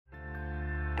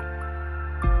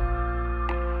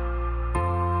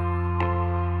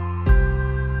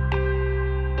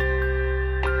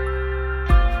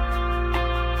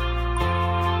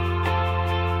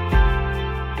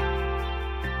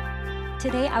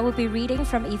Today I will be reading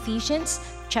from Ephesians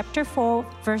chapter 4,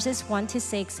 verses 1 to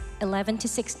 6, 11 to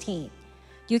 16.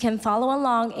 You can follow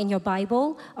along in your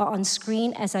Bible or on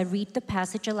screen as I read the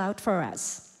passage aloud for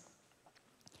us.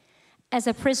 As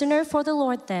a prisoner for the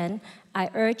Lord, then, I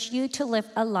urge you to live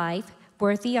a life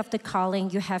worthy of the calling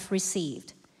you have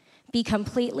received. Be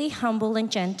completely humble and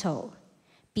gentle.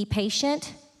 Be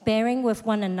patient, bearing with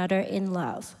one another in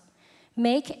love.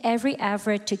 Make every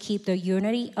effort to keep the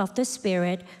unity of the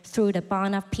Spirit through the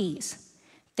bond of peace.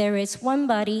 There is one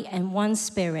body and one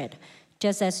Spirit,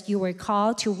 just as you were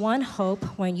called to one hope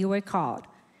when you were called.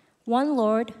 One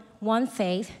Lord, one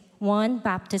faith, one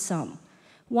baptism.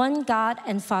 One God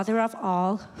and Father of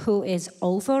all, who is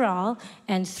over all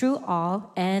and through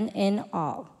all and in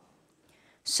all.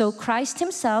 So Christ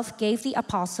himself gave the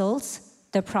apostles,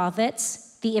 the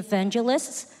prophets, the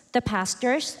evangelists, the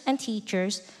pastors and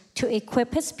teachers to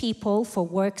equip his people for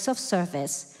works of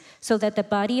service, so that the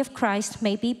body of Christ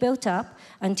may be built up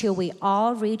until we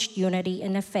all reach unity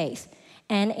in the faith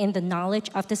and in the knowledge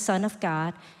of the Son of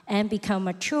God and become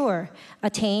mature,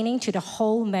 attaining to the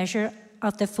whole measure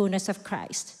of the fullness of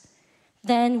Christ.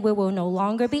 Then we will no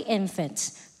longer be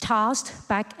infants, tossed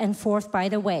back and forth by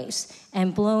the waves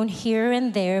and blown here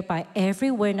and there by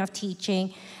every wind of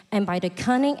teaching and by the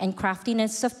cunning and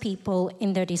craftiness of people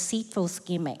in their deceitful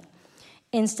scheming.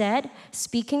 Instead,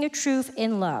 speaking the truth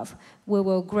in love, we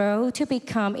will grow to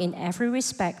become in every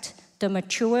respect the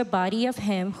mature body of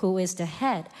him who is the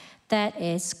head, that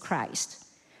is Christ.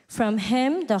 From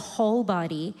him, the whole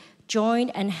body,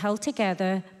 joined and held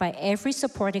together by every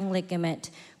supporting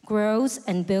ligament, grows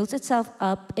and builds itself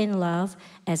up in love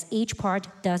as each part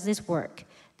does its work.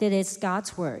 That is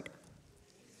God's word.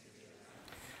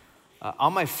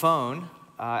 On my phone,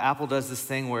 Apple does this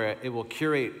thing where it will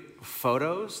curate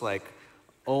photos, like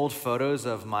old photos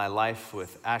of my life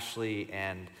with Ashley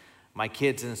and my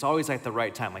kids, and it's always like the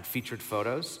right time, like featured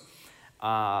photos.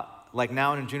 Like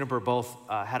now and Juniper both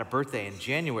had a birthday in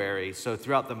January, so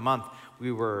throughout the month,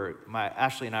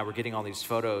 Ashley and I were getting all these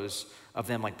photos of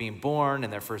them like being born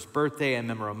and their first birthday and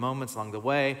memorable moments along the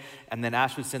way. And then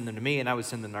Ash would send them to me and I would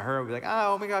send them to her. We'd be like,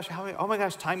 oh my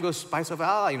gosh, time goes by so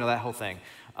fast, that whole thing.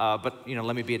 But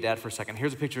let me be a dad for a second.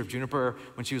 Here's a picture of Juniper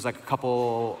when she was like a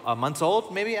couple months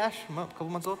old, maybe Ash, a couple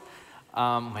months old.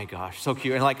 My gosh, so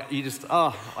cute. And like you just,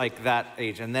 like that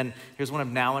age. And then here's one of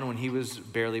Nowan when he was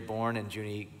barely born and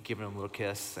Junie giving him a little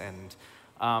kiss.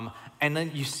 And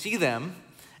then you see them.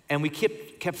 And we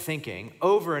kept thinking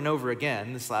over and over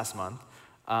again this last month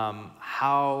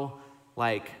how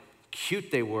like cute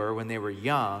they were when they were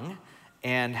young,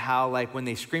 and how like when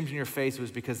they screamed in your face it was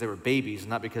because they were babies,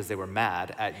 not because they were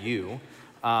mad at you,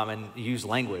 and use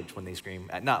language when they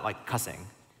scream, not like cussing.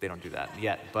 They don't do that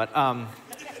yet, but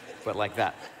like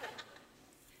that.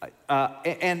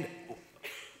 And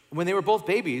when they were both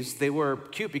babies, they were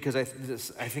cute because I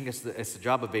think it's the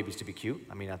job of babies to be cute.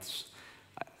 I mean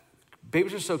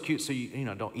babies are so cute, so you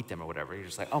don't eat them or whatever. You're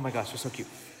just like, oh my gosh, they're so cute.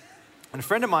 And a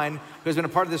friend of mine who has been a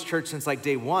part of this church since like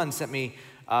day one sent me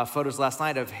photos last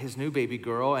night of his new baby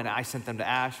girl, and I sent them to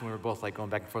Ash, and we were both like going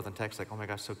back and forth on text, like, oh my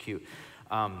gosh, so cute.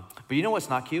 But you know what's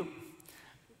not cute?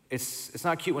 It's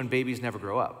not cute when babies never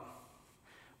grow up,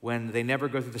 when they never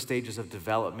go through the stages of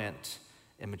development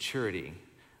and maturity.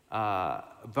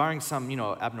 Barring some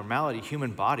abnormality,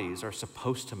 human bodies are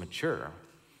supposed to mature.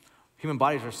 Human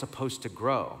bodies are supposed to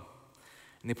grow.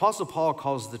 And the Apostle Paul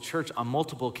calls the church on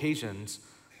multiple occasions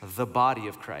the body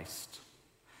of Christ.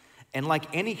 And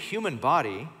like any human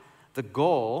body, the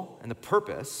goal and the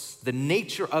purpose, the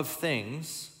nature of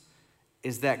things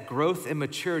is that growth and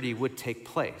maturity would take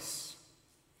place.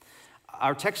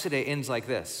 Our text today ends like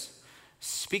this: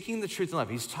 speaking the truth in love.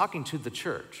 He's talking to the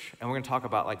church, and we're going to talk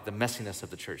about like the messiness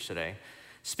of the church today.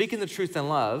 Speaking the truth in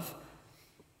love,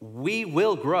 we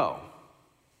will grow.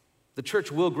 The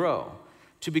church will grow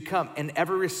to become, in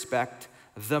every respect,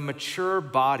 the mature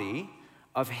body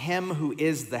of him who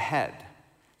is the head,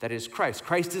 that is Christ.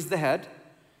 Christ is the head,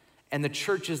 and the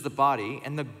church is the body,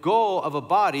 and the goal of a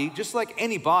body, just like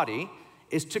any body,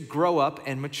 is to grow up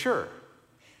and mature.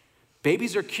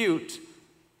 Babies are cute,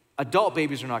 adult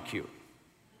babies are not cute.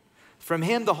 From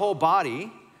him, the whole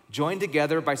body, joined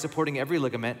together by supporting every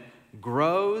ligament,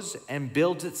 grows and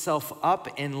builds itself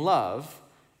up in love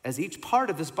as each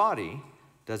part of this body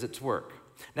does its work.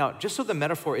 Now, just so the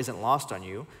metaphor isn't lost on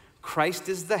you, Christ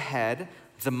is the head,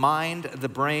 the mind, the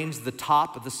brains, the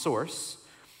top, the source,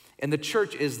 and the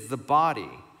church is the body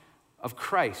of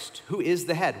Christ, who is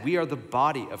the head. We are the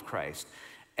body of Christ.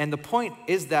 And the point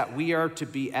is that we are to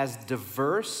be as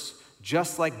diverse,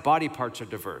 just like body parts are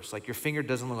diverse. Like your finger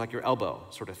doesn't look like your elbow,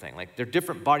 sort of thing. Like they're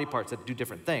different body parts that do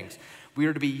different things. We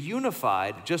are to be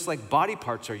unified just like body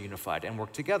parts are unified and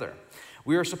work together.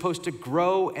 We are supposed to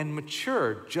grow and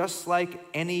mature just like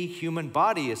any human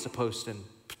body is supposed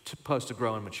to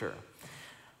grow and mature.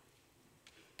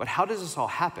 But how does this all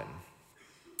happen?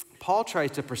 Paul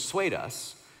tries to persuade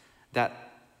us that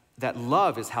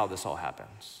love is how this all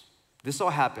happens. This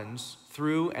all happens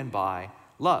through and by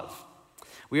love.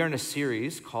 We are in a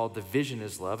series called The Vision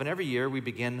is Love, and every year we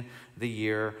begin the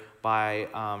year by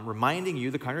reminding you,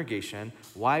 the congregation,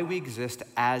 why we exist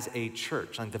as a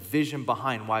church, like the vision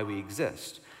behind why we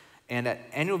exist. And at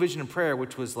Annual Vision and Prayer,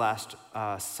 which was last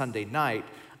Sunday night,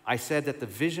 I said that the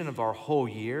vision of our whole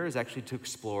year is actually to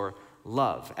explore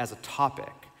love as a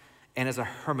topic and as a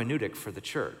hermeneutic for the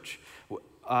church.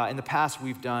 In the past,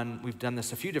 we've done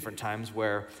this a few different times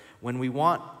where when we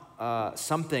want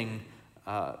something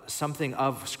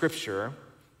of Scripture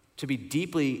to be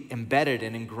deeply embedded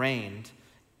and ingrained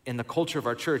in the culture of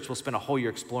our church, we'll spend a whole year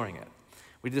exploring it.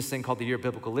 We did this thing called the Year of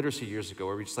Biblical Literacy years ago,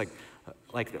 where we just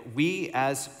like we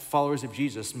as followers of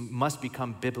Jesus must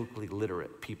become biblically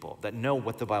literate people that know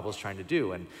what the Bible is trying to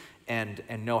do and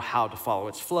know how to follow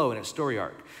its flow and its story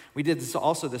arc. We did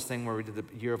this thing where we did the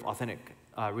Year of Authentic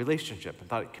Relationship and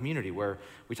Thought Community, where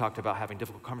we talked about having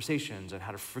difficult conversations and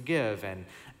how to forgive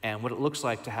and what it looks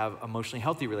like to have emotionally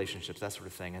healthy relationships, that sort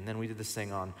of thing. And then we did this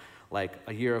thing on like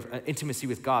a year of intimacy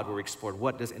with God, where we explored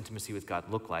what does intimacy with God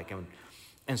look like.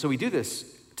 And so we do this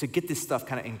to get this stuff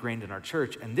kind of ingrained in our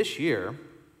church. And this year,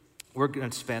 we're going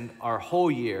to spend our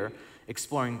whole year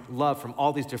exploring love from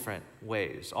all these different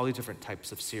ways, all these different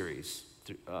types of series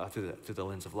through the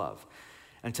lens of love.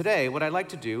 And today, what I'd like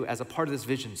to do as a part of this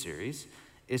vision series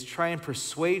is try and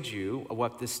persuade you of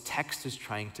what this text is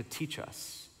trying to teach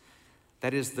us.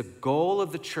 That is, the goal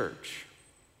of the church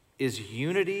is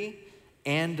unity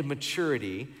and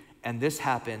maturity, and this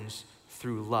happens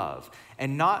through love.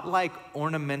 And not like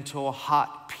ornamental,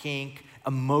 hot pink,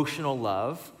 emotional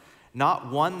love,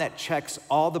 not one that checks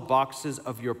all the boxes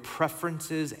of your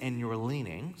preferences and your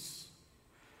leanings,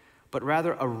 but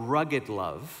rather a rugged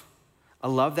love, a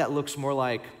love that looks more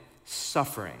like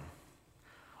suffering,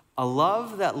 a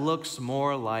love that looks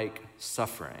more like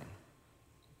suffering.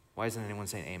 Why isn't anyone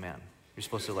saying amen? You're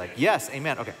supposed to yes,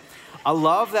 amen, okay. A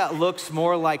love that looks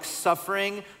more like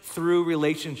suffering through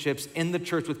relationships in the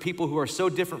church with people who are so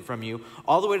different from you,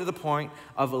 all the way to the point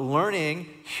of learning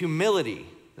humility.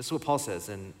 This is what Paul says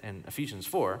in Ephesians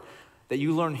 4, that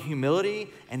you learn humility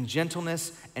and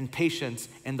gentleness and patience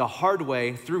in the hard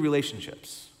way through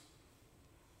relationships.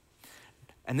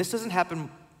 And this doesn't happen,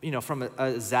 from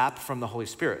a zap from the Holy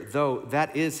Spirit, though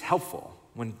that is helpful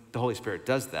when the Holy Spirit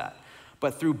does that.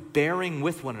 But through bearing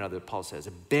with one another, Paul says,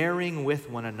 bearing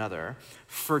with one another,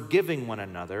 forgiving one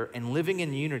another, and living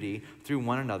in unity through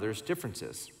one another's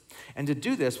differences. And to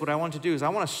do this, what I want to do is I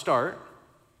want to start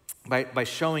by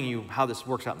showing you how this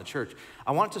works out in the church.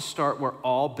 I want to start where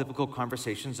all biblical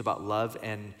conversations about love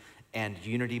and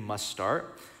unity must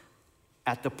start,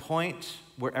 at the point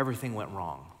where everything went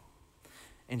wrong.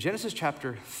 In Genesis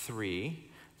chapter 3,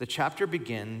 the chapter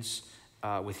begins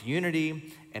with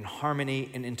unity and harmony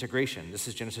and integration. This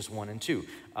is Genesis 1 and 2.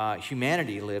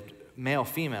 Humanity lived, male,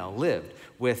 female, lived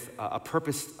with a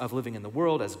purpose of living in the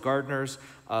world as gardeners,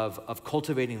 of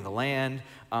cultivating the land.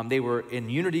 They were in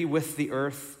unity with the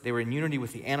earth. They were in unity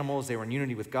with the animals. They were in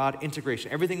unity with God.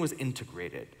 Integration. Everything was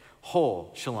integrated.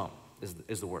 Whole, shalom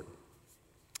is the word.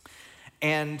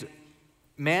 And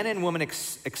man and woman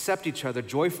accept each other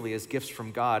joyfully as gifts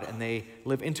from God, and they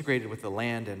live integrated with the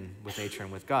land and with nature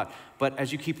and with God. But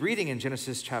as you keep reading in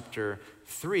Genesis chapter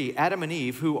 3, Adam and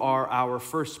Eve, who are our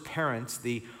first parents,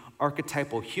 the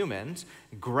archetypal humans,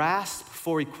 grasp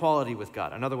for equality with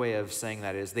God. Another way of saying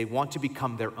that is they want to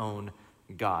become their own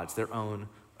gods, their own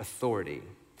authority.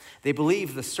 They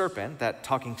believe the serpent, that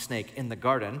talking snake in the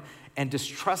garden, and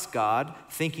distrust God,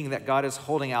 thinking that God is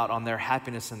holding out on their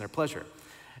happiness and their pleasure.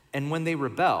 And when they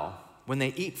rebel, when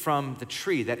they eat from the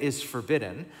tree that is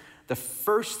forbidden, the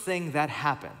first thing that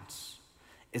happens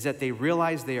is that they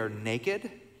realize they are naked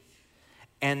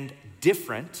and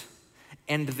different,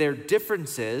 and their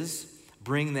differences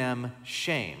bring them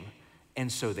shame,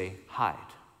 and so they hide.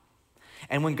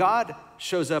 And when God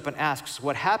shows up and asks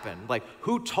what happened, like,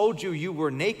 who told you you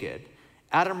were naked?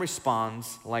 Adam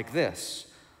responds like this: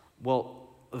 well,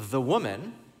 the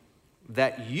woman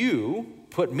that you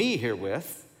put me here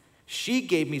with, she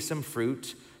gave me some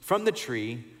fruit from the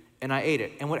tree and I ate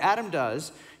it. And what Adam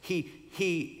does, he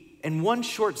in one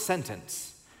short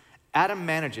sentence, Adam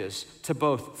manages to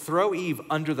both throw Eve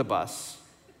under the bus,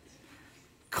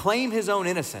 claim his own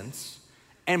innocence,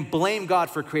 and blame God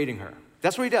for creating her.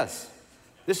 That's what he does.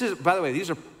 This is, by the way, these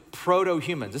are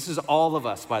proto-humans. This is all of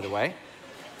us, by the way.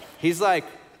 He's like,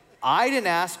 I didn't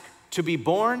ask to be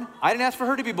born. I didn't ask for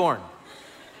her to be born.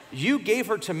 You gave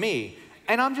her to me.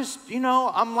 And I'm just,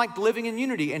 I'm like living in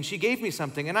unity. And she gave me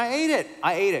something and I ate it.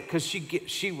 I ate it because she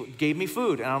gave me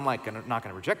food. And I'm like, not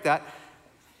going to reject that.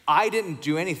 I didn't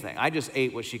do anything. I just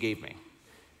ate what she gave me.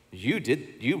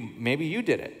 Maybe you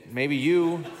did it. Maybe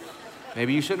you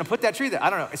shouldn't have put that tree there. I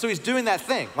don't know. So he's doing that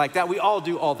thing like that we all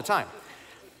do all the time.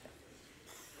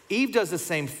 Eve does the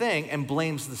same thing and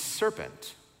blames the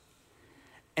serpent.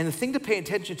 And the thing to pay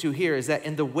attention to here is that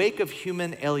in the wake of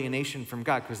human alienation from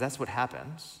God, because that's what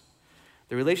happens,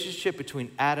 the relationship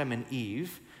between Adam and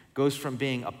Eve goes from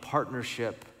being a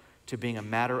partnership to being a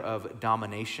matter of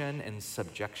domination and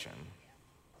subjection.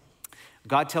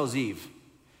 God tells Eve,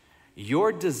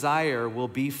 your desire will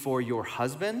be for your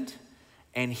husband,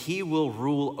 and he will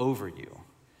rule over you.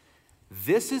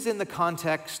 This is in the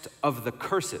context of the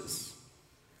curses.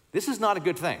 This is not a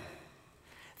good thing.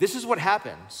 This is what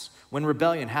happens when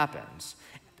rebellion happens.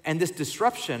 And this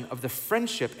disruption of the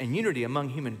friendship and unity among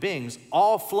human beings,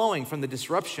 all flowing from the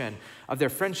disruption of their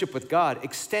friendship with God,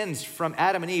 extends from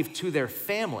Adam and Eve to their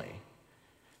family.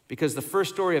 Because the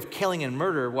first story of killing and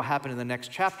murder will happen in the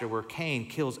next chapter, where Cain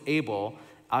kills Abel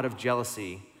out of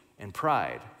jealousy and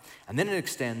pride. And then it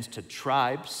extends to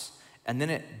tribes, and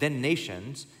then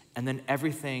nations, and then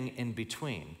everything in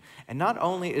between. And not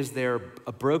only is there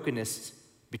a brokenness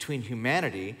between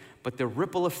humanity, but the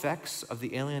ripple effects of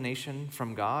the alienation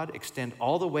from God extend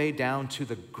all the way down to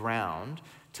the ground,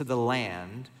 to the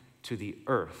land, to the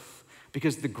earth.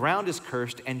 Because the ground is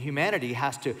cursed and humanity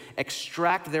has to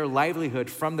extract their livelihood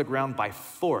from the ground by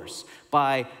force,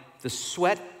 by the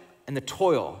sweat and the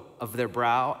toil of their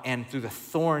brow and through the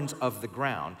thorns of the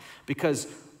ground. Because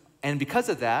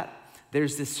of that,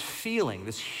 there's this feeling,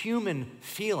 this human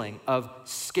feeling of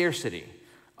scarcity,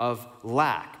 of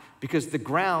lack, because the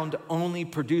ground only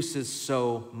produces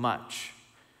so much.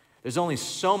 There's only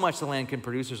so much the land can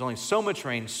produce. There's only so much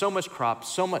rain, so much crops,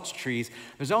 so much trees.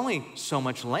 There's only so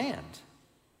much land.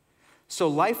 So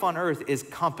life on earth is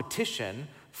competition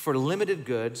for limited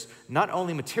goods, not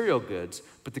only material goods,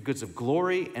 but the goods of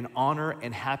glory and honor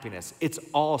and happiness. It's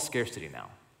all scarcity now.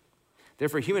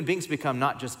 Therefore, human beings become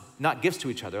not gifts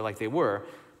to each other like they were,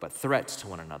 but threats to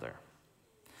one another.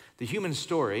 The human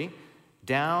story,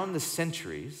 down the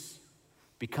centuries,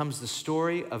 becomes the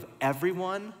story of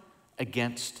everyone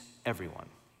against everyone.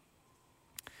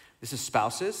 This is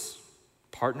spouses,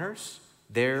 partners,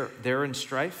 they're in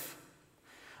strife.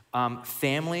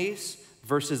 Families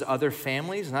versus other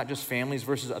families, not just families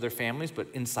versus other families, but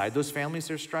inside those families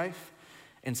there's strife.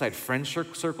 Inside friend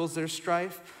circles there's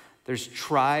strife. There's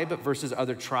tribe versus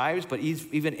other tribes, but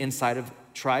even inside of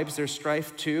tribes there's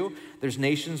strife too. There's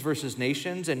nations versus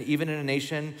nations, and even in a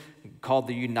nation called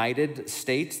the United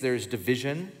States, there's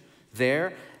division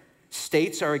there.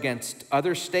 States are against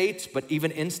other states, but even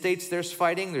in states there's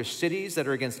fighting. There's cities that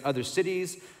are against other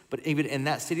cities, but even in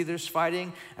that city there's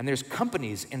fighting. And there's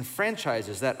companies and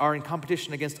franchises that are in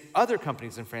competition against other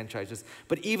companies and franchises.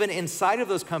 But even inside of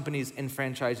those companies and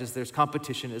franchises, there's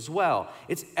competition as well.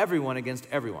 It's everyone against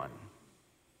everyone.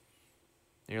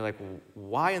 And you're like,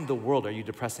 why in the world are you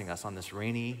depressing us on this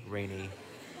rainy, rainy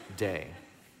day?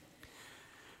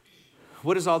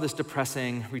 What does all this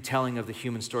depressing retelling of the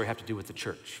human story have to do with the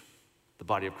church, the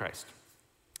body of Christ?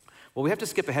 Well, we have to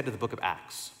skip ahead to the book of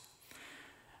Acts.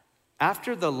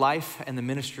 After the life and the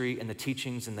ministry and the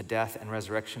teachings and the death and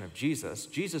resurrection of Jesus,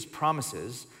 Jesus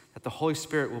promises that the Holy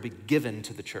Spirit will be given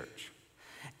to the church.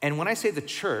 And when I say the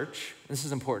church, this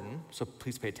is important, so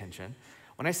please pay attention.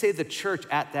 When I say the church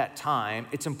at that time,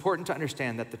 it's important to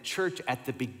understand that the church at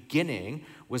the beginning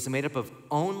was made up of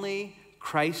only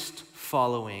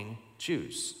Christ-following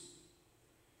Jews.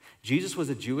 Jesus was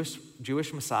a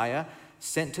Jewish Messiah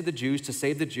sent to the Jews to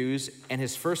save the Jews, and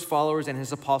his first followers and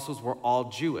his apostles were all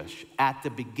Jewish at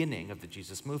the beginning of the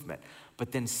Jesus movement.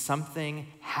 But then something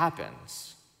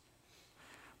happens.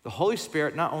 The Holy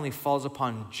Spirit not only falls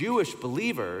upon Jewish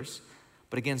believers,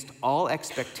 but against all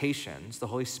expectations, the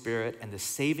Holy Spirit and the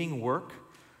saving work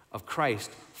of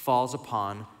Christ falls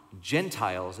upon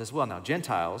Gentiles as well. Now,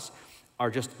 Gentiles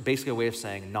are just basically a way of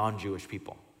saying non-Jewish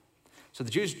people. So the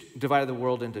Jews divided the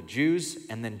world into Jews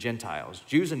and then Gentiles,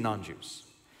 Jews and non-Jews.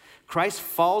 Christ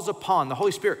falls upon, the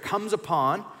Holy Spirit comes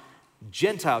upon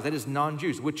Gentiles, that is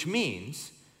non-Jews, which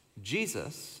means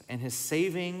Jesus and his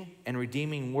saving and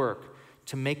redeeming work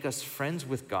to make us friends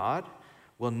with God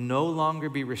will no longer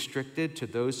be restricted to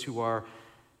those who are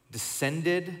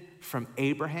descended from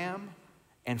Abraham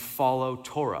and follow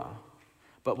Torah,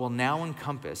 but will now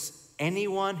encompass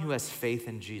anyone who has faith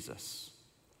in Jesus.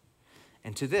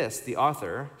 And to this, the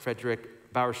author,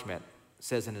 Frederick Bauerschmidt,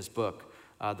 says in his book,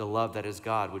 The Love That Is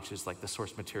God, which is like the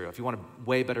source material. If you want a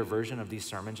way better version of these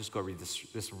sermons, just go read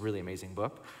this really amazing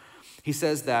book. He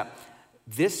says that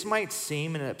this might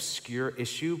seem an obscure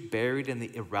issue buried in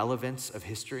the irrelevance of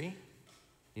history.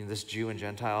 You know, this Jew and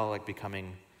Gentile like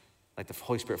becoming, like the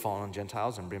Holy Spirit falling on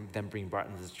Gentiles and them being brought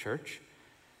into the church.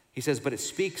 He says, but it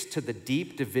speaks to the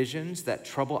deep divisions that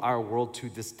trouble our world to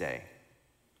this day.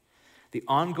 The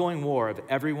ongoing war of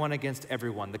everyone against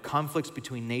everyone, the conflicts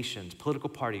between nations, political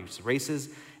parties, races,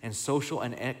 and social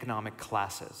and economic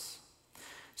classes.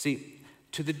 See,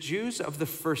 to the Jews of the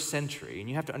first century, and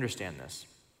you have to understand this,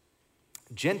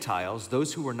 Gentiles,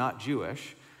 those who were not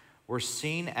Jewish, were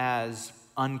seen as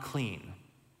unclean,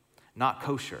 not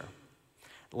kosher,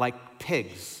 like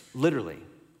pigs, literally.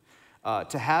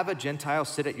 To have a Gentile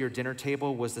sit at your dinner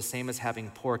table was the same as having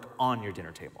pork on your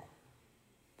dinner table.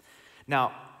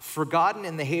 Now, forgotten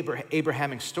in the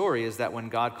Abrahamic story is that when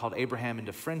God called Abraham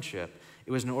into friendship,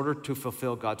 it was in order to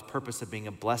fulfill God's purpose of being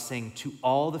a blessing to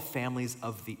all the families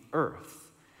of the earth.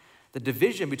 The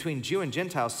division between Jew and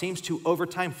Gentile seems to, over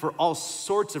time, for all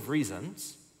sorts of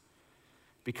reasons,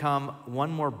 become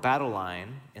one more battle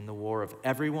line in the war of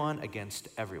everyone against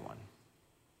everyone.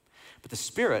 But the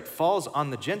Spirit falls on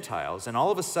the Gentiles, and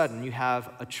all of a sudden you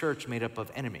have a church made up of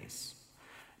enemies.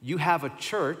 You have a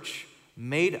church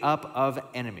made up of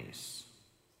enemies.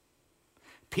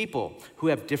 People who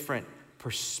have different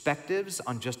perspectives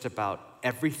on just about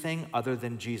everything other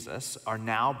than Jesus are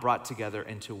now brought together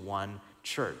into one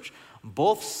church.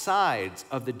 Both sides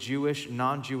of the Jewish,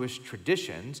 non-Jewish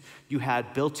traditions, you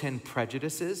had built-in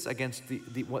prejudices against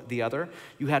the other.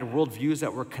 You had worldviews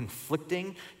that were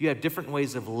conflicting. You had different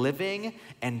ways of living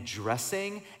and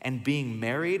dressing and being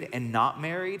married and not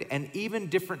married, and even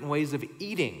different ways of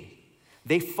eating.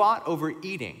 They fought over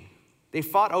eating. They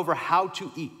fought over how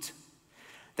to eat.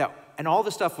 And all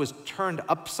this stuff was turned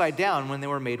upside down when they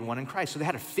were made one in Christ. So they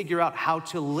had to figure out how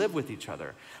to live with each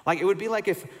other. Like it would be like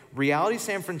if Reality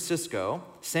San Francisco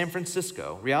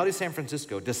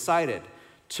decided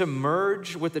to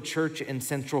merge with the church in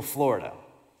Central Florida.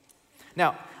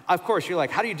 Now, of course, you're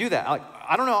like, how do you do that? Like,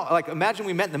 I don't know. Like, imagine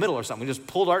we met in the middle or something. We just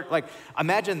pulled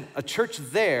imagine a church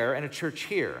there and a church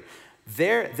here.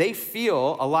 They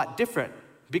feel a lot different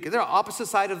because they're opposite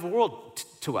side of the world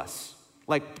to us.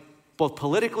 Like, both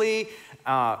politically,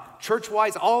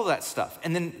 church-wise, all of that stuff.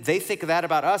 And then they think that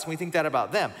about us, and we think that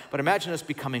about them. But imagine us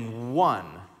becoming one.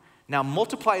 Now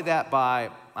multiply that by,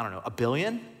 1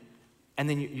 billion, and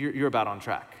then you're about on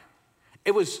track.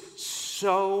 It was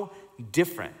so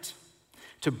different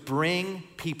to bring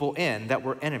people in that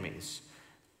were enemies.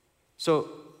 So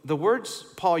the words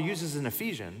Paul uses in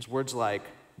Ephesians, words like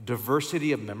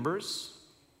diversity of members,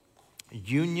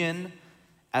 union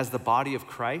as the body of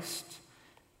Christ,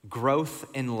 growth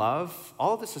in love,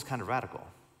 all of this is kind of radical.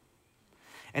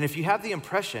 And if you have the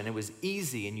impression it was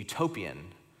easy and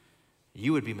utopian,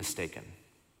 you would be mistaken.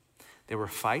 There were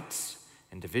fights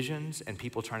and divisions and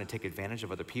people trying to take advantage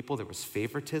of other people. There was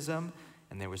favoritism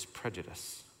and there was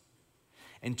prejudice.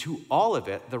 And to all of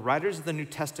it, the writers of the New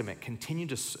Testament continue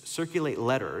to circulate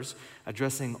letters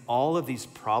addressing all of these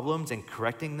problems and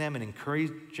correcting them and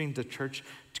encouraging the church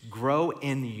to grow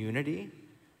in unity,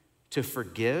 to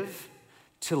forgive,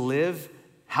 to live,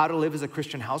 how to live as a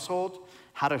Christian household,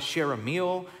 how to share a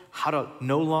meal, how to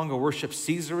no longer worship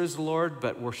Caesar as Lord,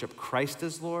 but worship Christ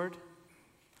as Lord.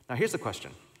 Now here's the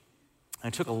question.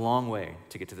 And it took a long way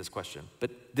to get to this question, but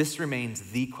this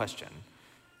remains the question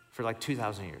for like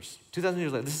 2,000 years. 2,000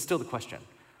 years later, this is still the question.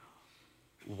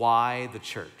 Why the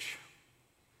church?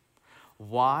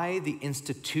 Why the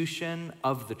institution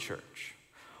of the church?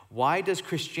 Why does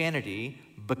Christianity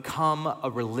become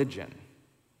a religion?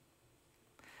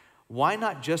 Why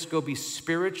not just go be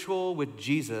spiritual with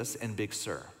Jesus and Big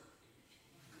Sur?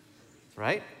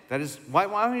 Right? That is, why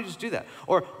don't you just do that?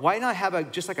 Or why not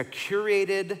have just like a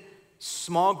curated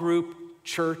small group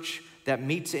church that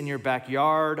meets in your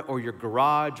backyard or your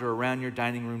garage or around your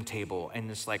dining room table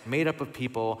and it's like made up of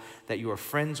people that you are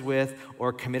friends with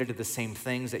or committed to the same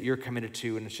things that you're committed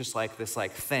to, and it's just like this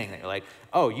like thing that you're like,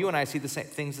 oh, you and I see the same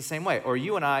things the same way, or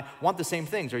you and I want the same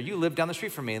things, or you live down the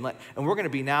street from me, and we're going to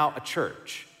be now a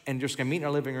church. And just going to meet in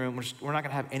our living room. We're not going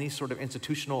to have any sort of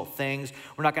institutional things.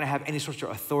 We're not going to have any sorts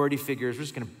of authority figures. We're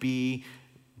just going to be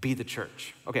the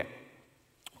church. Okay,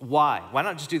 why? Why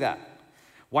not just do that?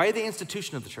 Why the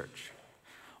institution of the church?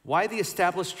 Why the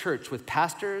established church with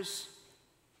pastors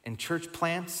and church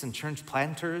plants and church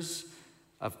planters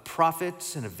of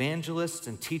prophets and evangelists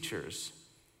and teachers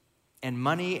and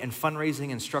money and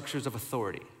fundraising and structures of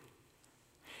authority?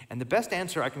 And the best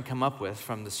answer I can come up with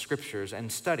from the scriptures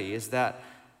and study is that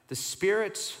the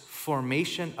Spirit's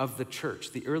formation of the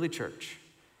church, the early church,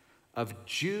 of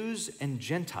Jews and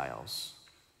Gentiles,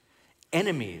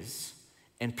 enemies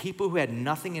and people who had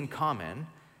nothing in common,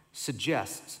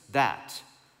 suggests that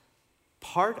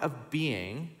part of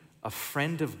being a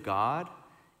friend of God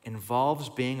involves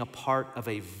being a part of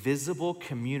a visible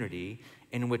community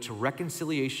in which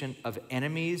reconciliation of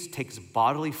enemies takes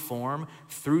bodily form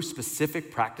through specific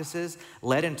practices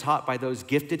led and taught by those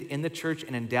gifted in the church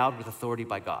and endowed with authority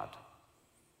by God.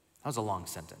 That was a long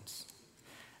sentence.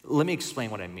 Let me explain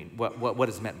what I mean, what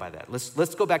is meant by that.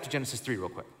 Let's go back to Genesis 3 real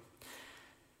quick.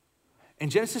 In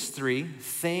Genesis 3,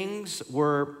 things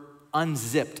were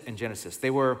unzipped in Genesis. They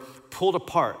were pulled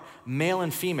apart, male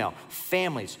and female,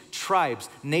 families, tribes,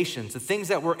 nations. The things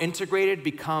that were integrated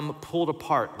become pulled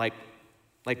apart, like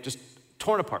just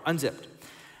torn apart, unzipped.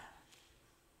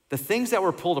 The things that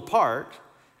were pulled apart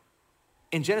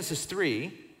in Genesis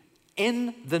 3,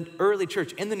 in the early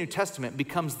church, in the New Testament,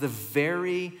 becomes the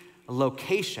very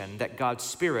location that God's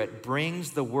Spirit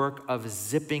brings the work of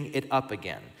zipping it up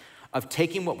again, of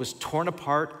taking what was torn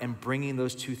apart and bringing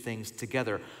those two things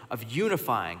together, of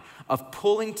unifying, of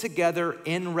pulling together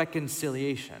in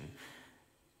reconciliation.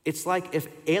 It's like if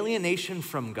alienation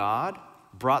from God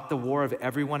brought the war of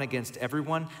everyone against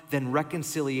everyone, then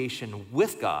reconciliation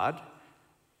with God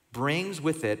brings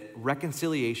with it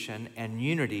reconciliation and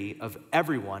unity of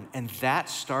everyone, and that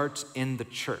starts in the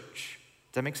church.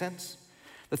 Does that make sense?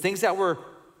 The things that were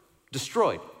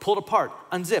destroyed, pulled apart,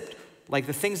 unzipped, like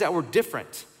the things that were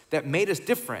different, that made us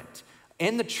different,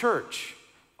 in the church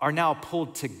are now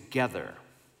pulled together.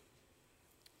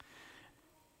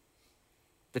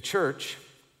 The church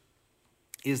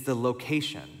is the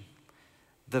location,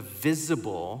 the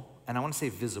visible, and I want to say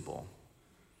visible,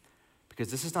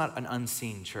 because this is not an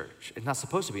unseen church. It's not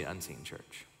supposed to be an unseen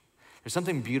church. There's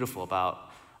something beautiful about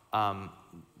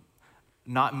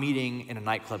not meeting in a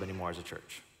nightclub anymore as a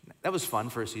church. That was fun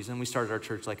for a season. We started our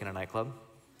church like in a nightclub.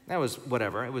 That was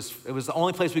whatever. It was the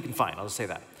only place we can find, I'll just say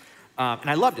that. And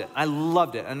I loved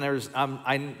it. And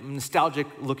I'm nostalgic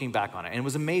looking back on it. And it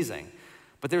was amazing.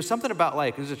 But there's something about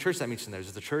there's a church that meets in there.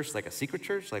 Is the church like a secret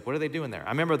church? Like, what are they doing there? I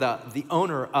remember the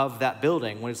owner of that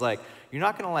building was like, you're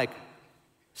not going to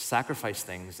sacrifice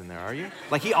things in there, are you?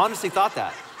 Like, he honestly thought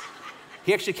that.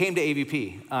 He actually came to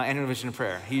AVP, Annual Vision and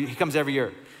Prayer. He comes every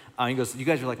year. He goes, you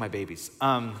guys are like my babies.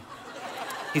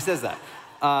 He says that.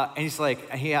 And he's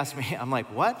like, he asked me, I'm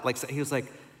like, what? He was like,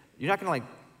 you're not going to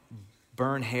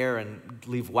burn hair and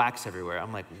leave wax everywhere.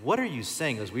 I'm like, what are you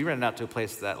saying? Because we rented out to a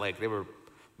place that they were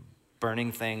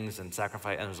burning things and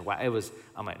sacrifice, and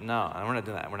I'm like, no, we're not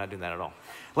doing that. We're not doing that at all.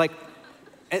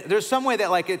 There's some way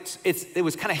that it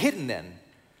was kind of hidden then.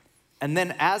 And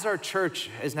then as our church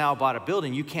has now bought a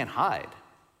building, you can't hide.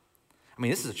 I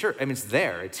mean, this is a church. I mean, it's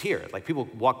there. It's here. People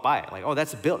walk by it. Oh,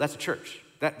 that's a church.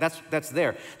 That's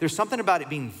there. There's something about it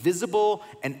being visible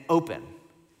and open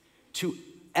to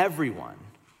everyone.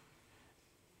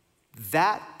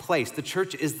 That place, the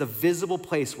church, is the visible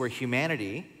place where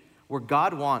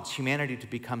God wants humanity to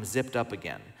become zipped up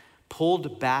again,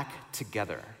 pulled back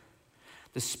together.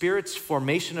 The Spirit's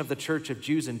formation of the church of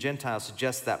Jews and Gentiles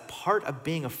suggests that part of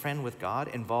being a friend with God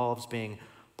involves being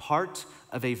part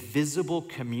of a visible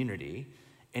community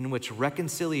in which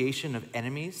reconciliation of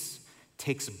enemies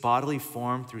takes bodily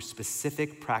form through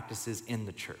specific practices in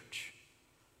the church.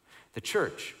 The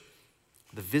church,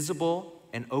 the visible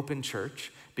and open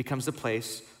church, becomes a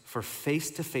place for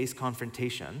face-to-face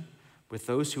confrontation with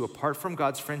those who, apart from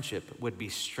God's friendship, would be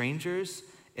strangers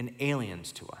and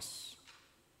aliens to us.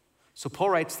 So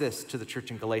Paul writes this to the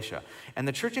church in Galatia, and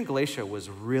the church in Galatia was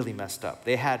really messed up.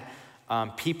 They had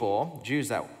Jews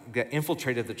that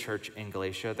infiltrated the church in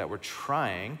Galatia that were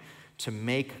trying to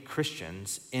make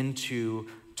Christians into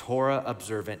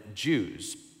Torah-observant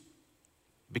Jews,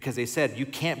 because they said, you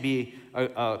can't be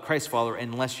a Christ follower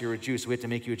unless you're a Jew, so we have to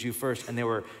make you a Jew first. And they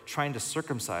were trying to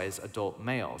circumcise adult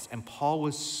males. And Paul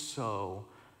was so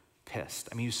pissed.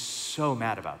 I mean, he was so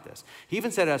mad about this. He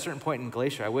even said at a certain point in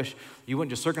Galatia, I wish you would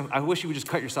just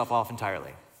cut yourself off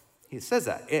entirely. He says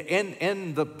that.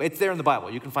 It's there in the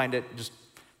Bible. You can find it. Just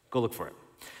go look for it.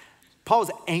 Paul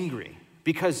was angry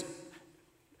because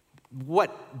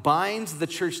what binds the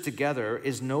church together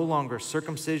is no longer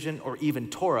circumcision or even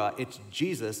Torah. It's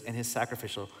Jesus and his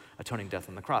sacrificial atoning death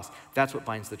on the cross. That's what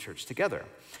binds the church together.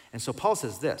 And so Paul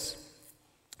says this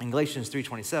in Galatians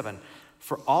 3:27,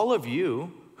 for all of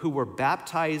you who were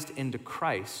baptized into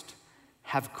Christ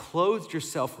have clothed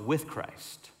yourself with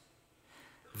Christ.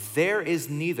 There is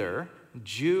neither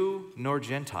Jew nor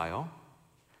Gentile.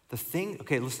 The things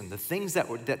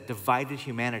that divided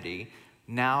humanity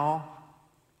now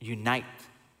unite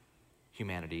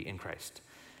humanity in Christ.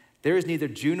 There is neither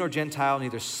Jew nor Gentile,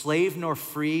 neither slave nor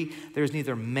free. There is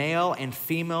neither male and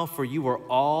female, for you are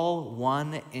all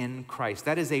one in Christ.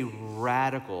 That is a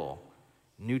radical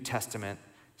New Testament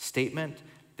statement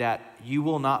that you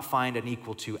will not find an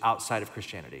equal to outside of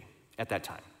Christianity at that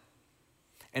time.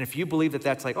 And if you believe that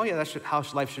that's like, oh yeah, that's how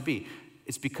life should be,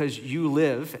 it's because you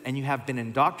live and you have been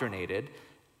indoctrinated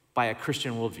by a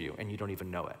Christian worldview and you don't even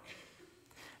know it.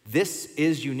 This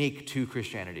is unique to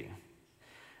Christianity.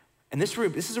 And this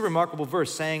is a remarkable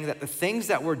verse saying that the things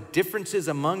that were differences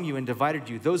among you and divided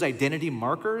you, those identity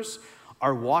markers,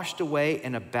 are washed away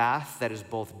in a bath that is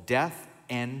both death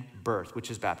and birth,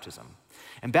 which is baptism.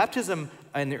 And baptism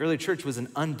in the early church was an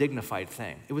undignified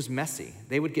thing. It was messy.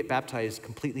 They would get baptized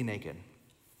completely naked.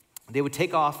 They would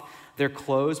take off their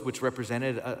clothes, which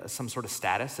represented some sort of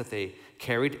status that they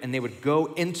carried, and they would go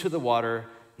into the water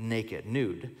naked,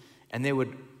 nude. And they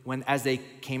would, as they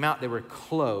came out, they were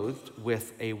clothed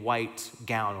with a white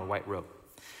gown or white robe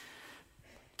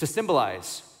to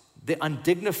symbolize the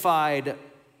undignified,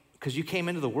 because you came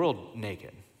into the world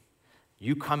naked.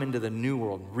 You come into the new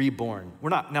world, reborn. We're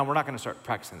not going to start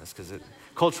practicing this because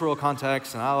cultural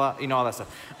context and all that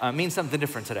stuff means something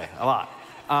different today, a lot.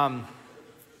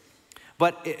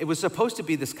 But it was supposed to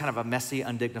be this kind of a messy,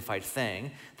 undignified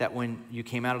thing that when you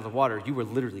came out of the water, you were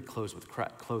literally clothed with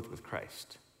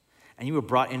Christ. And you were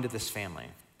brought into this family.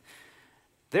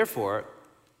 Therefore,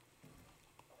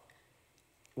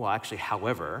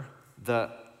 however,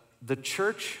 the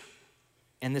church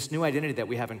and this new identity that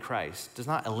we have in Christ does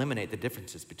not eliminate the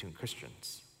differences between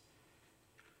Christians.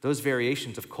 Those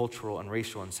variations of cultural and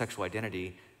racial and sexual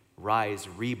identity rise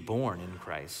reborn in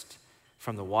Christ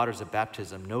from the waters of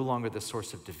baptism, no longer the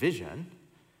source of division,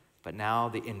 but now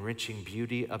the enriching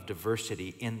beauty of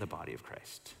diversity in the body of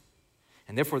Christ.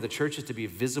 And therefore, the church is to be a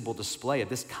visible display of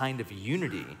this kind of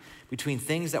unity between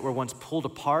things that were once pulled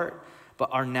apart, but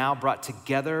are now brought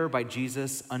together by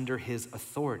Jesus under his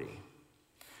authority.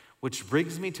 Which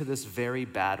brings me to this very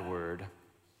bad word,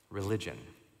 religion.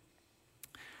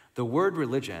 The word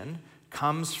religion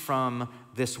comes from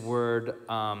this word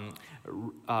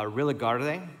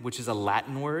religare, which is a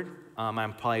Latin word. I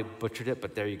probably butchered it,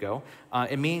 but there you go.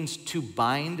 It means to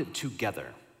bind together,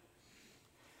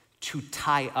 to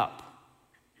tie up.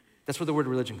 That's where the word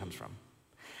religion comes from.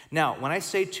 Now, when I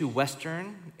say to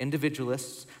Western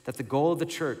individualists that the goal of the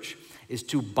church is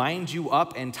to bind you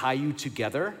up and tie you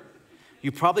together,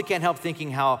 you probably can't help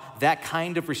thinking how that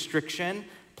kind of restriction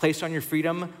placed on your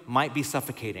freedom might be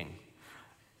suffocating.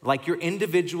 Like your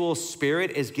individual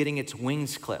spirit is getting its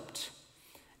wings clipped,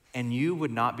 and you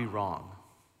would not be wrong.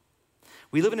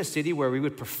 We live in a city where we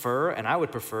would prefer, and I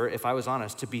would prefer, if I was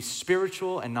honest, to be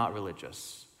spiritual and not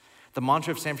religious. The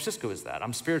mantra of San Francisco is that.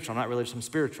 I'm spiritual, I'm not religious, I'm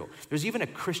spiritual. There's even a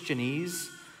Christianese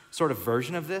sort of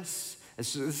version of this.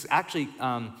 This actually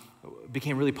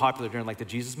became really popular during like the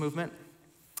Jesus movement,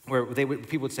 where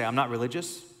people would say, I'm not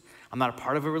religious, I'm not a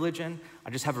part of a religion, I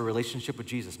just have a relationship with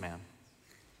Jesus, man.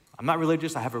 I'm not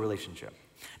religious, I have a relationship.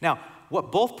 Now,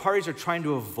 what both parties are trying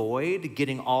to avoid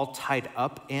getting all tied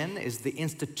up in is the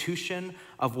institution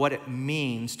of what it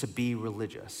means to be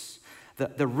religious.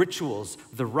 The rituals,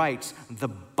 the rites, the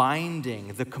binding,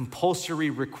 the compulsory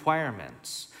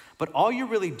requirements. But all you're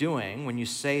really doing when you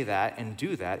say that and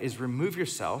do that is remove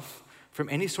yourself from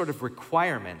any sort of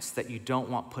requirements that you don't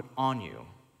want put on you.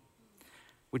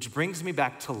 Which brings me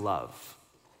back to love.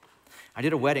 I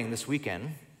did a wedding this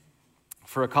weekend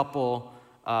for a couple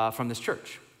from this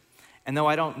church. And though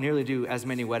I don't nearly do as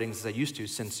many weddings as I used to,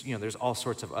 since there's all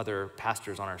sorts of other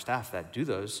pastors on our staff that do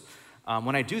those,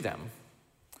 when I do them,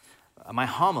 my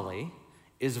homily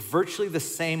is virtually the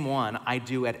same one I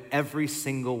do at every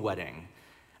single wedding.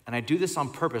 And I do this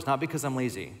on purpose, not because I'm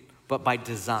lazy, but by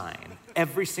design.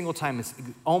 Every single time it's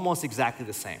almost exactly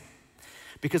the same.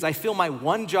 Because I feel my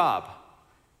one job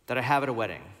that I have at a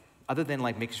wedding, other than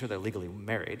like making sure they're legally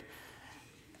married,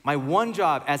 my one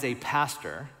job as a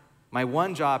pastor, my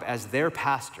one job as their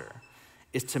pastor,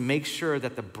 is to make sure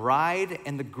that the bride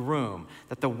and the groom,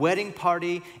 that the wedding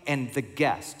party and the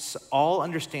guests all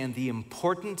understand the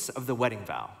importance of the wedding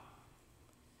vow.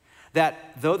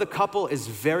 That though the couple is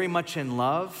very much in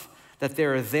love, that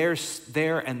they're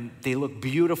there and they look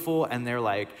beautiful and they're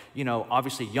like,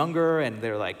 obviously younger and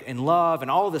they're like in love and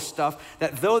all this stuff,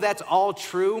 that though that's all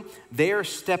true, they're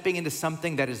stepping into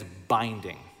something that is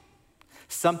binding,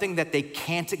 something that they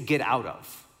can't get out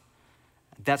of.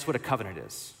 That's what a covenant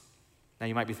is. Now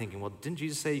you might be thinking, well, didn't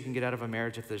Jesus say you can get out of a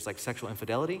marriage if there's like sexual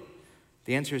infidelity?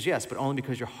 The answer is yes, but only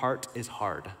because your heart is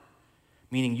hard.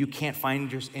 Meaning you can't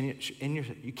find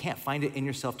it in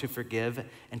yourself to forgive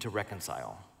and to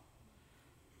reconcile.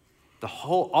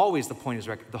 Always the point is,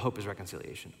 the hope is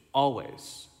reconciliation,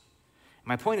 always.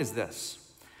 My point is this.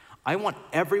 I want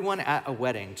everyone at a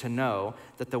wedding to know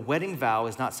that the wedding vow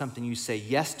is not something you say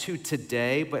yes to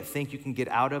today, but think you can get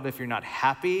out of if you're not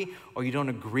happy or you don't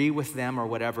agree with them or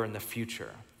whatever in the future.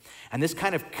 And this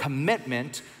kind of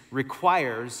commitment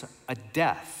requires a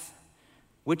death,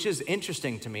 which is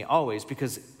interesting to me always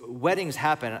because weddings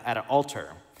happen at an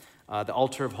altar. The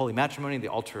altar of holy matrimony, the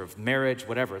altar of marriage,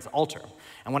 whatever, it's an altar.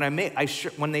 And when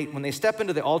they step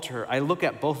into the altar, I look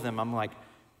at both of them, I'm like,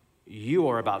 you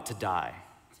are about to die.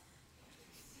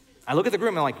 I look at the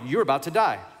groom and I'm like, you're about to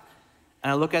die.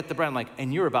 And I look at the bride, I'm like,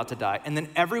 and you're about to die. And then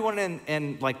everyone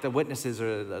in like the witnesses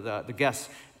or the guests,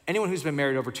 anyone who's been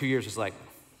married over 2 years is like,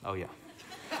 oh yeah.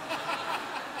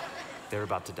 They're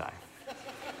about to die.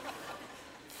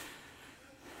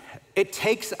 It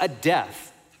takes a death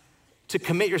to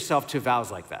commit yourself to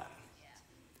vows like that.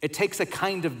 It takes a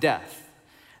kind of death.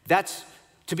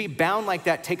 To be bound like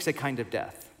that takes a kind of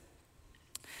death.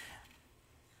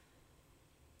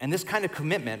 And this kind of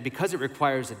commitment, because it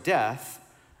requires a death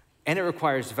and it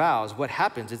requires vows, what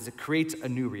happens is it creates a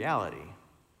new reality.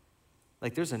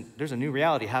 Like there's a new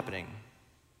reality happening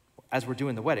as we're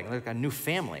doing the wedding, like a new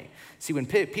family. See, when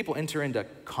people enter into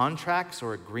contracts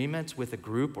or agreements with a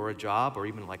group or a job or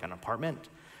even like an apartment,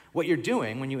 what you're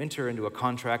doing when you enter into a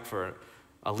contract for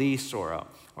a lease or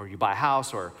you buy a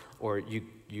house or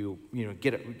you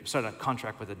start a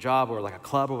contract with a job or like a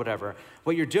club or whatever,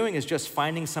 what you're doing is just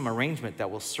finding some arrangement that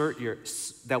will suit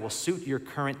your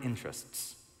current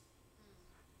interests.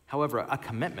 However, a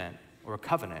commitment or a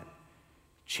covenant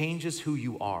changes who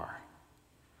you are,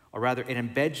 or rather it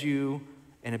embeds you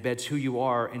and embeds who you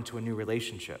are into a new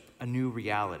relationship, a new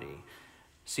reality.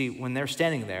 See, when they're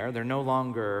standing there, they're no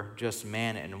longer just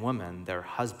man and woman, they're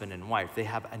husband and wife. They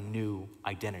have a new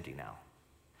identity now.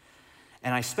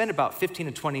 And I spend about 15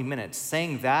 to 20 minutes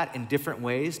saying that in different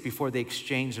ways before they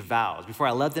exchange vows. Before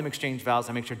I let them exchange vows,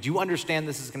 I make sure, do you understand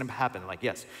this is going to happen? They're like,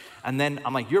 yes. And then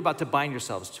I'm like, you're about to bind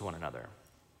yourselves to one another.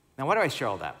 Now, why do I share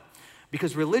all that?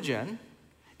 Because religion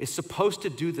is supposed to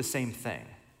do the same thing.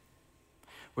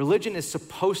 Religion is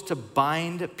supposed to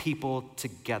bind people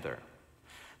together.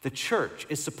 The church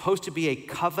is supposed to be a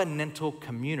covenantal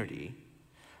community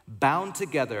bound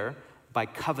together by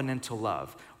covenantal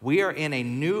love. We are in a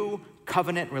new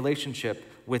covenant relationship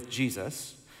with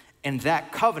Jesus, and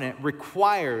that covenant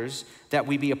requires that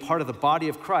we be a part of the body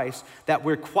of Christ, that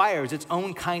requires its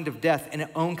own kind of death and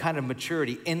its own kind of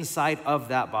maturity inside of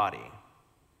that body.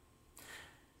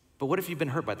 But what if you've been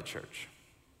hurt by the church?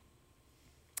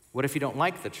 What if you don't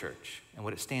like the church and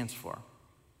what it stands for?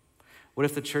 What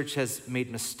if the church has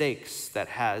made mistakes that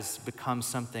has become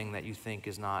something that you think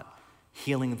is not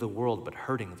healing the world but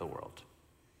hurting the world?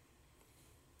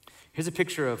 Here's a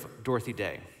picture of Dorothy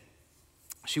Day.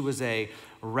 She was a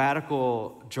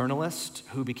radical journalist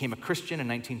who became a Christian in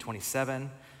 1927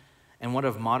 and one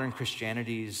of modern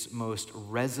Christianity's most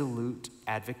resolute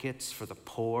advocates for the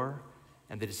poor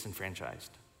and the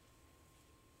disenfranchised.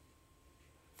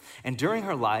 And during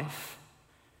her life,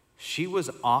 she was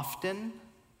often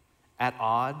at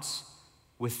odds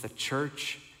with the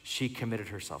church she committed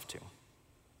herself to.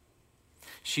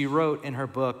 She wrote in her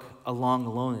book, A Long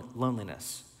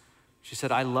Loneliness, she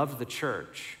said, I loved the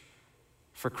church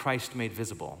for Christ made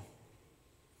visible,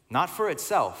 not for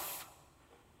itself,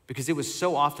 because it was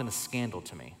so often a scandal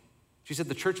to me. She said,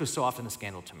 the church was so often a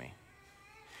scandal to me.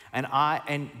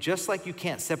 And just like you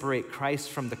can't separate Christ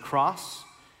from the cross,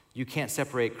 you can't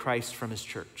separate Christ from his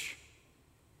church.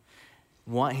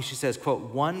 She says,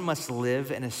 quote, one must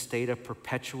live in a state of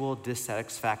perpetual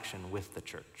dissatisfaction with the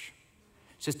church.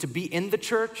 She says to be in the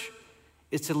church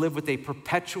is to live with a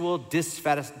perpetual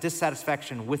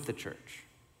dissatisfaction with the church.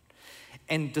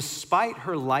 And despite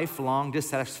her lifelong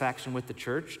dissatisfaction with the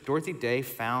church, Dorothy Day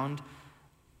found,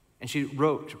 and she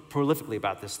wrote prolifically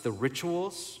about this, the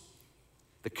rituals,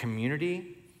 the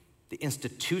community, the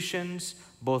institutions,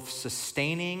 both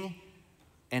sustaining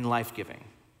and life-giving.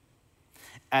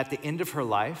 At the end of her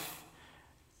life,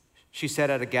 she said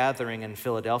at a gathering in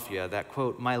Philadelphia that,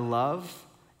 quote, my love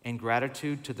and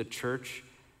gratitude to the church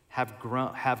have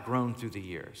grown through the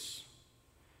years.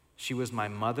 She was my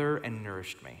mother and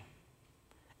nourished me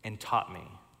and taught me.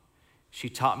 She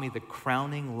taught me the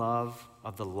crowning love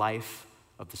of the life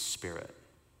of the Spirit.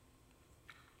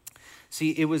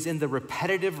 See, it was in the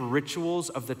repetitive rituals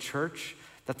of the church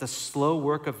that the slow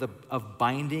work of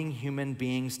binding human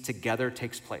beings together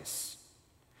takes place.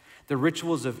 The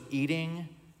rituals of eating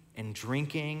and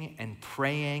drinking and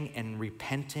praying and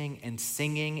repenting and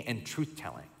singing and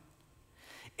truth-telling.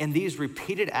 And these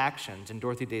repeated actions in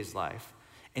Dorothy Day's life,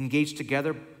 engaged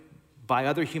together by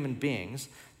other human beings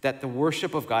that the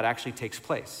worship of God actually takes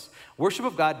place. Worship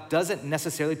of God doesn't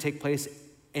necessarily take place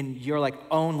in your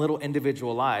own little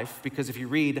individual life, because if you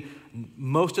read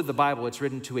most of the Bible, it's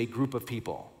written to a group of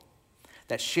people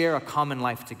that share a common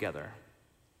life together.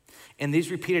 And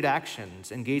these repeated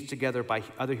actions engaged together by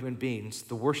other human beings,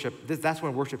 that's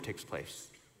when worship takes place.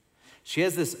 She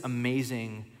has this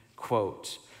amazing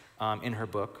quote in her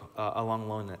book, Along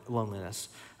Loneliness,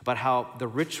 about how the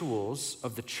rituals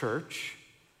of the church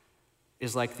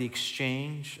is like the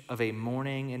exchange of a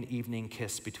morning and evening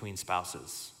kiss between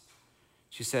spouses.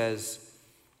 She says,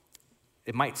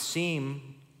 it might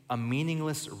seem a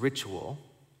meaningless ritual,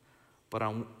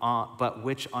 but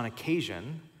which on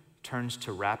occasion turns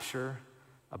to rapture,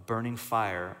 a burning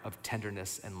fire of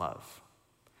tenderness and love.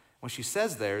 What she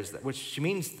says there is that, what she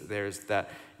means there is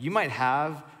that you might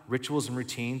have rituals and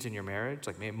routines in your marriage,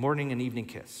 like maybe morning and evening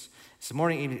kiss. It's a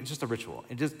morning, evening, it's just a ritual.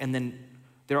 And then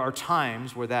there are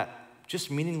times where that just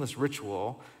meaningless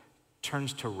ritual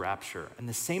turns to rapture. And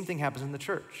the same thing happens in the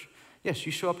church. Yes,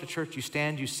 you show up to church, you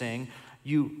stand, you sing,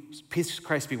 peace of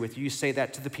Christ be with you. You say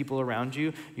that to the people around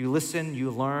you. You listen,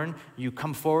 you learn, you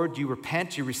come forward, you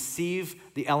repent, you receive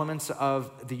the elements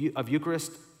of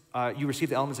Eucharist. You receive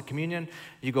the elements of communion.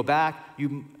 You go back.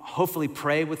 You hopefully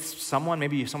pray with someone,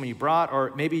 maybe someone you brought,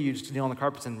 or maybe you just kneel on the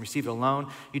carpets and receive it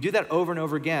alone. You do that over and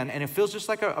over again, and it feels just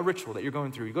like a ritual that you're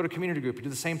going through. You go to a community group, you do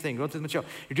the same thing. You go to the Michelle.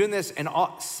 You're doing this, and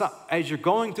as you're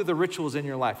going through the rituals in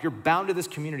your life, you're bound to this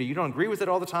community. You don't agree with it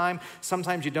all the time.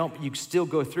 Sometimes you don't, but you still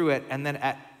go through it, and then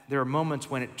there are moments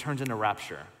when it turns into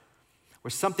rapture,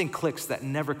 where something clicks that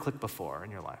never clicked before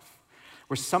in your life,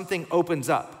 where something opens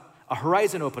up. A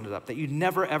horizon opens up that you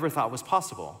never, ever thought was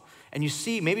possible. And you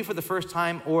see, maybe for the first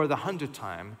time or the 100th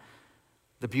time,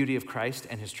 the beauty of Christ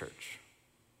and his church.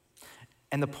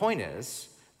 And the point is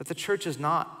that the church is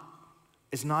not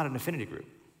an affinity group.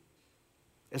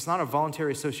 It's not a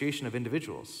voluntary association of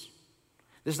individuals.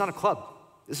 This is not a club.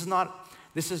 This is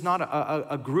not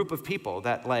a group of people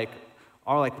that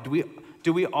are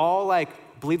do we all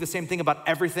believe the same thing about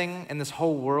everything in this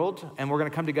whole world, and we're gonna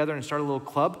come together and start a little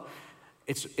club?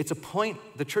 It's a point,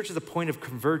 the church is a point of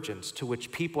convergence to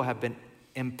which people have been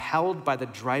impelled by the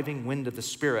driving wind of the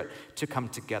Spirit to come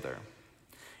together.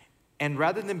 And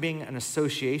rather than being an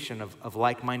association of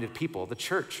like-minded people, the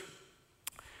church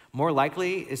more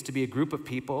likely is to be a group of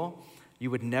people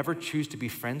you would never choose to be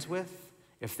friends with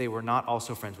if they were not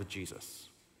also friends with Jesus.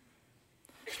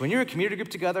 So when you're in a community group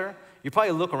together, you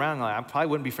probably look around and I probably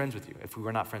wouldn't be friends with you if we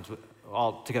were not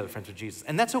all together friends with Jesus.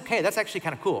 And that's okay, that's actually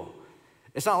kind of cool.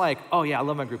 It's not like, oh yeah, I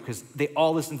love my group because they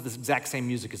all listen to this exact same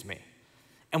music as me.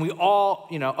 And we all,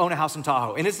 own a house in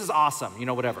Tahoe, and this is awesome,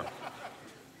 whatever.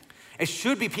 It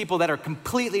should be people that are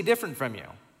completely different from you.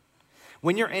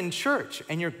 When you're in church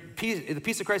and the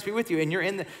peace of Christ be with you,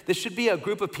 and this should be a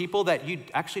group of people that you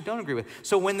actually don't agree with.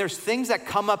 So when there's things that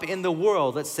come up in the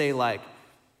world, let's say like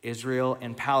Israel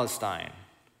and Palestine,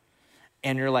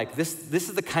 and you're like, this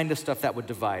is the kind of stuff that would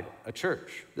divide a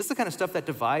church. This is the kind of stuff that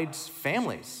divides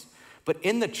families. But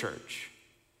in the church,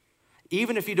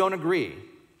 even if you don't agree,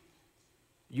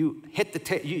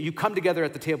 you come together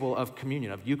at the table of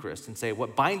communion, of Eucharist, and say,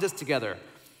 what binds us together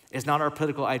is not our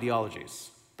political ideologies,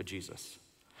 but Jesus.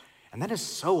 And that is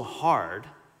so hard.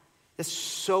 That's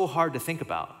so hard to think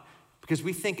about because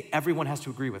we think everyone has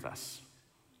to agree with us.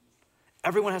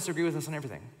 Everyone has to agree with us on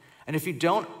everything. And if you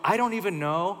don't, I don't even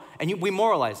know, and we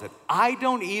moralize it. I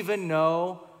don't even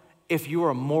know if you're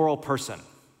a moral person.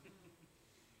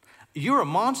 You're a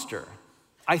monster.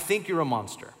 I think you're a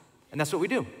monster. And that's what we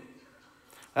do.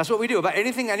 That's what we do. About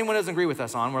anything anyone doesn't agree with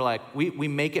us on, we're like, we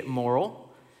make it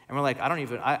moral. And we're like,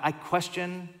 I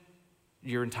question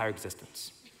your entire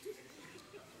existence.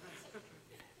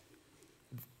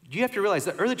 You have to realize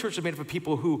the early church was made up of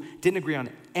people who didn't agree on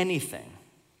anything.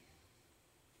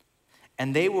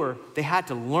 And they had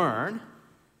to learn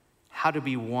how to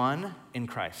be one in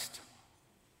Christ.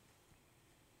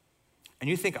 And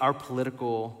you think our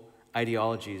political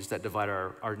ideologies that divide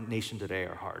our nation today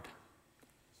are hard.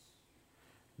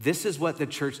 This is what the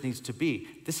church needs to be.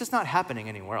 This is not happening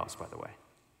anywhere else, by the way.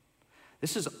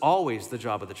 This is always the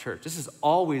job of the church. This is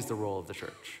always the role of the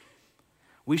church.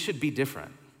 We should be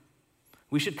different.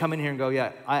 We should come in here and go,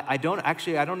 yeah, I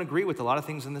don't agree with a lot of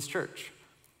things in this church,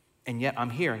 and yet I'm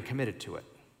here and committed to it.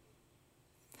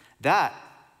 That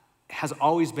has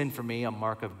always been for me a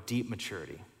mark of deep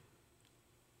maturity.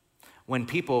 When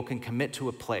people can commit to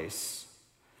a place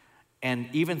and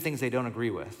even things they don't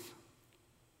agree with,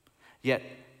 yet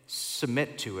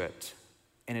submit to it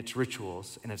and its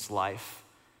rituals and its life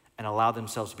and allow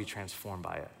themselves to be transformed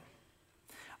by it.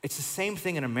 It's the same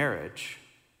thing in a marriage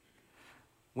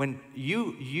When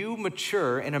you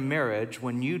mature in a marriage,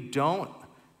 when you don't,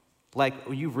 when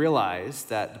you realize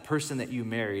that the person that you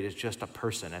married is just a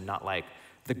person and not like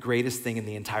the greatest thing in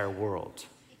the entire world.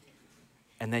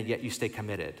 And then yet you stay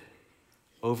committed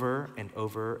over and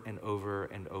over and over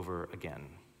and over again.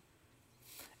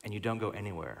 And you don't go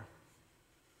anywhere.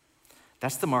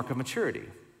 That's the mark of maturity.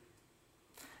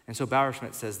 And so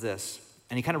Bauer-Schmidt says this,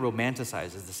 and he kind of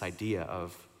romanticizes this idea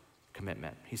of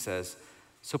commitment. He says,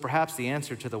 so perhaps the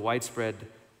answer to the widespread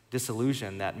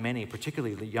disillusion that many,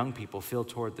 particularly the young people, feel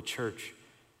toward the church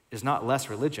is not less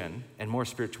religion and more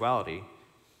spirituality,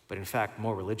 but in fact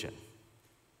more religion,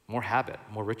 more habit,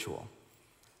 more ritual.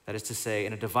 That is to say,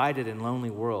 in a divided and lonely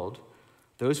world,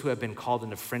 those who have been called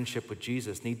into friendship with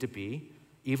Jesus need to be,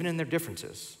 even in their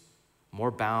differences, more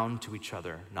bound to each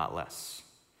other, not less.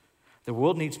 The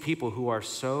world needs people who are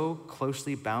so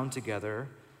closely bound together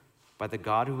by the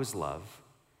God who is love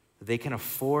that they can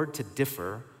afford to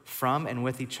differ from and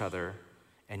with each other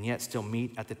and yet still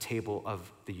meet at the table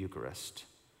of the Eucharist,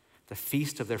 the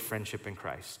feast of their friendship in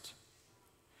Christ.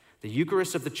 The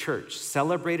Eucharist of the church,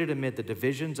 celebrated amid the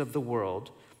divisions of the world,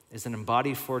 is an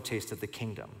embodied foretaste of the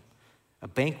kingdom, a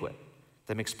banquet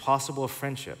that makes possible a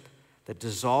friendship that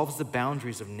dissolves the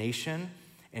boundaries of nation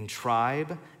and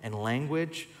tribe and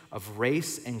language, of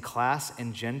race and class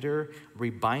and gender,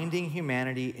 rebinding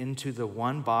humanity into the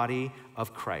one body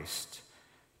of Christ,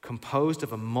 composed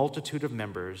of a multitude of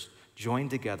members joined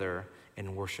together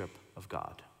in worship of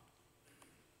God.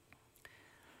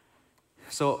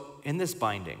 So in this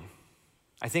binding,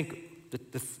 I think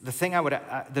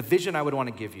the vision I would want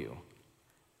to give you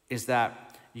is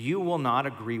that you will not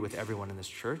agree with everyone in this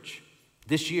church.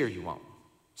 This year you won't,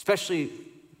 especially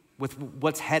with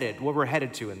what we're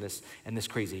headed to in this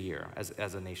crazy year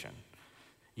as a nation.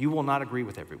 You will not agree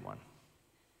with everyone.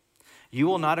 You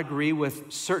will not agree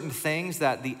with certain things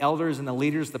that the elders and the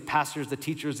leaders, the pastors, the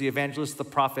teachers, the evangelists, the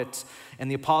prophets,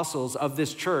 and the apostles of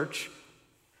this church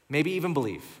maybe even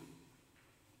believe.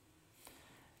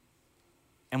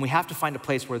 And we have to find a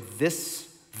place where this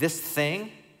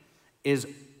thing is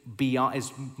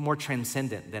more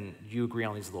transcendent than you agree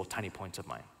on these little tiny points of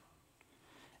mine.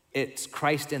 It's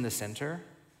Christ in the center.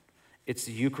 It's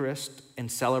the Eucharist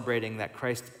and celebrating that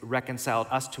Christ reconciled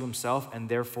us to himself, and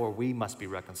therefore we must be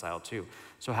reconciled too.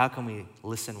 So how can we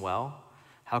listen well?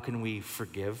 How can we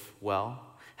forgive well?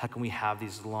 How can we have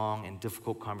these long and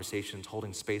difficult conversations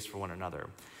holding space for one another?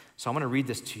 So I'm going to read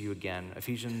this to you again,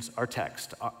 our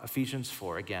text, Ephesians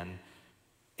 4, again,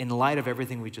 in light of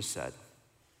everything we just said.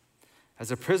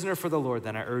 As a prisoner for the Lord,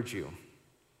 then I urge you,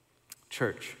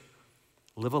 church,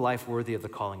 live a life worthy of the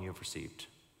calling you have received.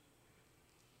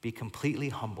 Be completely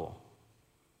humble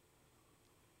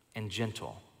and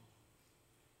gentle.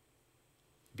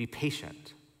 Be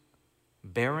patient,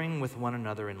 bearing with one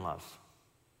another in love.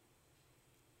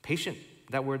 Patient,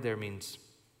 that word there means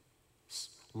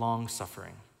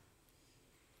long-suffering.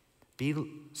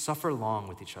 Suffer long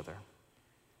with each other.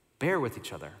 Bear with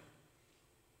each other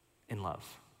in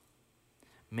love.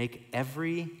 Make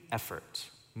every effort.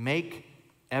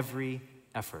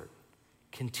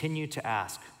 Continue to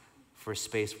ask for a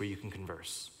space where you can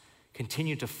converse.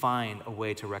 Continue to find a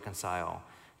way to reconcile,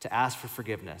 to ask for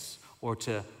forgiveness, or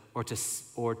to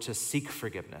seek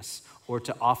forgiveness, or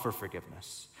to offer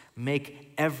forgiveness.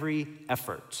 Make every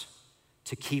effort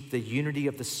to keep the unity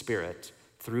of the Spirit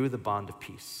through the bond of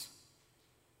peace.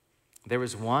 There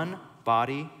is one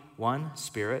body, one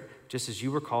Spirit, just as you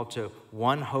were called to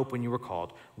one hope when you were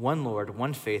called, one Lord,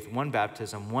 one faith, one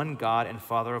baptism, one God and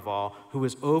Father of all, who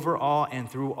is over all and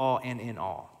through all and in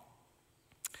all.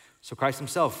 So Christ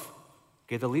himself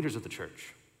gave the leaders of the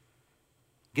church,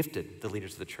 gifted the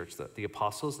leaders of the church, the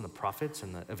apostles and the prophets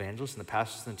and the evangelists and the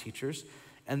pastors and the teachers,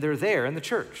 and they're there in the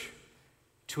church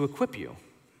to equip you.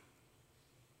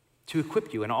 To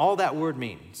equip you, and all that word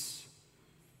means.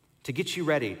 To get you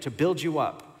ready, to build you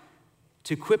up,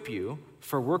 to equip you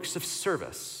for works of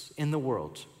service in the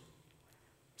world,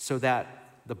 so that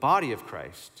the body of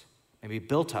Christ may be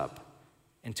built up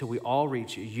until we all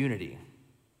reach unity.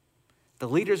 The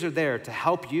leaders are there to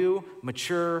help you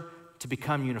mature to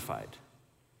become unified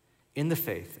in the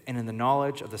faith and in the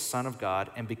knowledge of the Son of God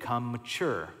and become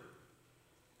mature,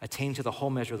 attain to the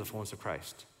whole measure of the fullness of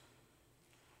Christ.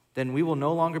 Then we will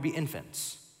no longer be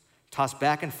infants, tossed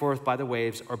back and forth by the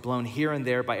waves, or blown here and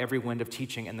there by every wind of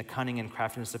teaching and the cunning and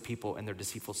craftiness of people and their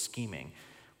deceitful scheming.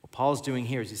 What Paul's doing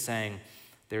here is he's saying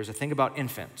there's a thing about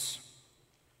infants,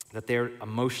 that they're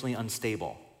emotionally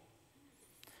unstable.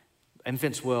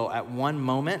 Infants will, at one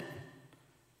moment,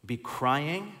 be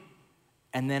crying,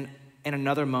 and then in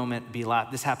another moment, be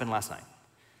laughing. This happened last night.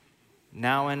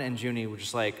 Nowan and Junie were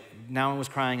just like, Nowan was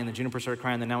crying, and then Juniper started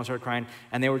crying, then Nowan started crying,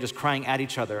 and they were just crying at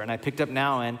each other. And I picked up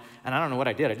Nowan, and I don't know what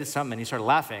I did. I did something, and he started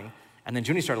laughing, and then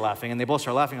Junie started laughing, and they both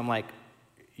started laughing. I'm like,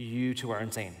 you two are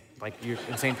insane. Like, you're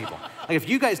insane people. Like, if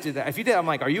you guys did that, if you did, I'm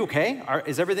like, are you okay?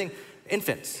 Is everything,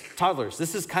 infants, toddlers,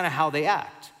 this is kind of how they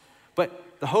act.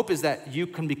 But the hope is that you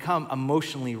can become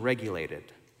emotionally regulated,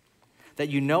 that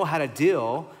you know how to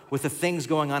deal with the things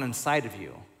going on inside of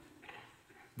you.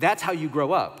 That's how you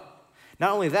grow up.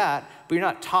 Not only that, but you're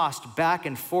not tossed back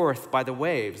and forth by the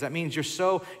waves. That means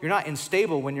you're not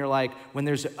unstable when when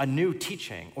there's a new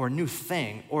teaching or a new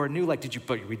thing or a new, did you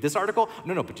read this article?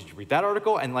 No, but did you read that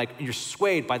article? And you're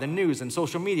swayed by the news and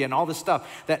social media and all this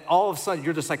stuff that all of a sudden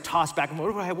you're just what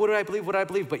did I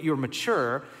believe? But you're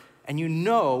mature and you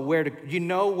know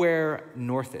where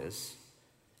north is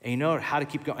and you know how to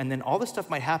keep going. And then all this stuff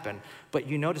might happen, but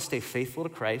you know to stay faithful to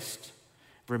Christ,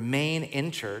 remain in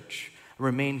church,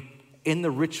 remain in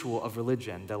the ritual of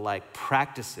religion that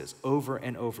practices over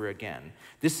and over again.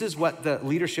 This is what the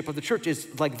leadership of the church is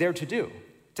there to do,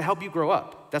 to help you grow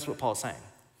up. That's what Paul is saying.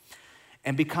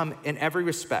 And become in every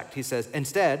respect, he says,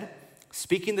 instead,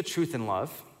 speaking the truth in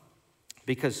love,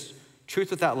 because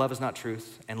truth without love is not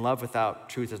truth, and love without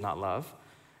truth is not love,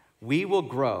 we will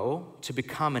grow to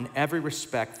become in every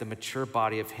respect the mature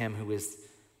body of him who is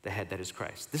the head, that is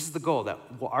Christ. This is the goal, that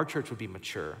our church would be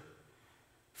mature.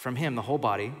 From him, the whole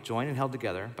body, joined and held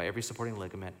together by every supporting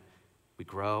ligament, we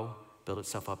grow, build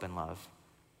itself up in love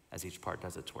as each part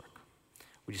does its work.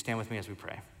 Would you stand with me as we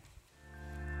pray?